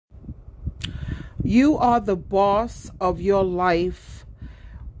You are the boss of your life.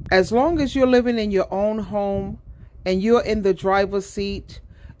 As long as you're living in your own home and you're in the driver's seat,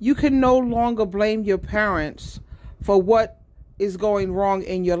 you can no longer blame your parents for what is going wrong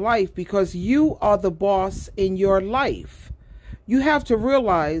in your life, because you are the boss in your life. You have to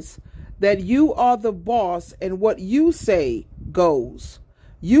realize that you are the boss, and what you say goes.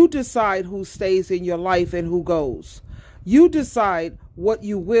 You decide who stays in your life and who goes. You decide what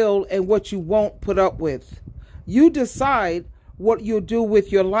you will and what you won't put up with. You decide what you'll do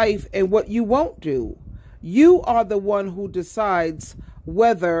with your life and what you won't do. You are the one who decides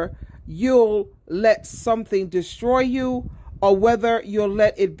whether you'll let something destroy you or whether you'll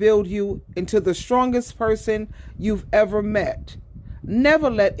let it build you into the strongest person you've ever met. Never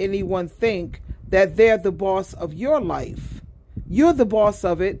let anyone think that they're the boss of your life. You're the boss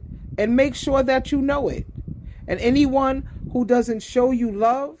of it, and make sure that you know it. And anyone who doesn't show you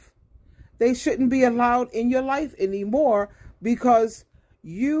love, they shouldn't be allowed in your life anymore, because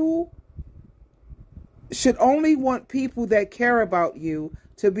you should only want people that care about you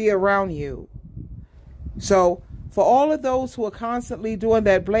to be around you. So for all of those who are constantly doing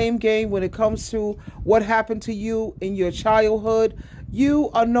that blame game when it comes to what happened to you in your childhood, you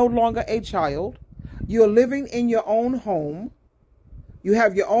are no longer a child. You're living in your own home. You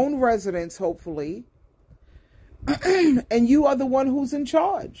have your own residence, hopefully. And you are the one who's in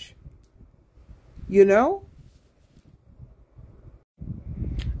charge. You know?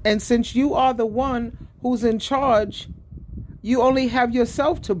 And since you are the one who's in charge, you only have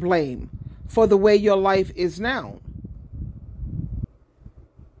yourself to blame for the way your life is now.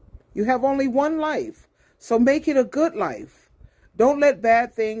 You have only one life, so make it a good life. Don't let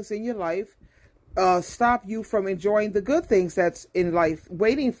bad things in your life stop you from enjoying the good things that's in life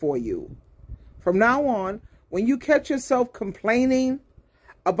waiting for you. From now on, when you catch yourself complaining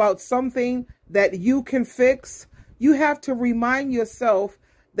about something that you can fix, you have to remind yourself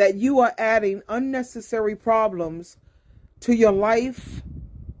that you are adding unnecessary problems to your life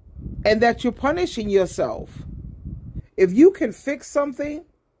and that you're punishing yourself. If you can fix something,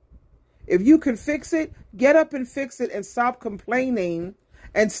 if you can fix it, get up and fix it and stop complaining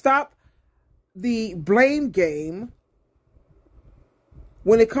and stop the blame game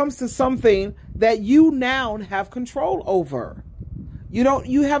when it comes to something that you now have control over.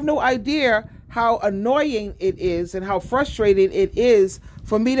 You have no idea how annoying it is and how frustrating it is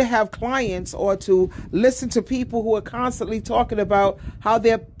for me to have clients or to listen to people who are constantly talking about how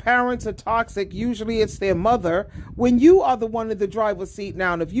their parents are toxic. Usually it's their mother, when you are the one in the driver's seat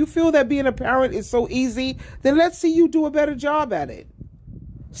now. And if you feel that being a parent is so easy, then let's see you do a better job at it.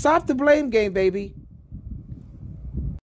 Stop the blame game, baby.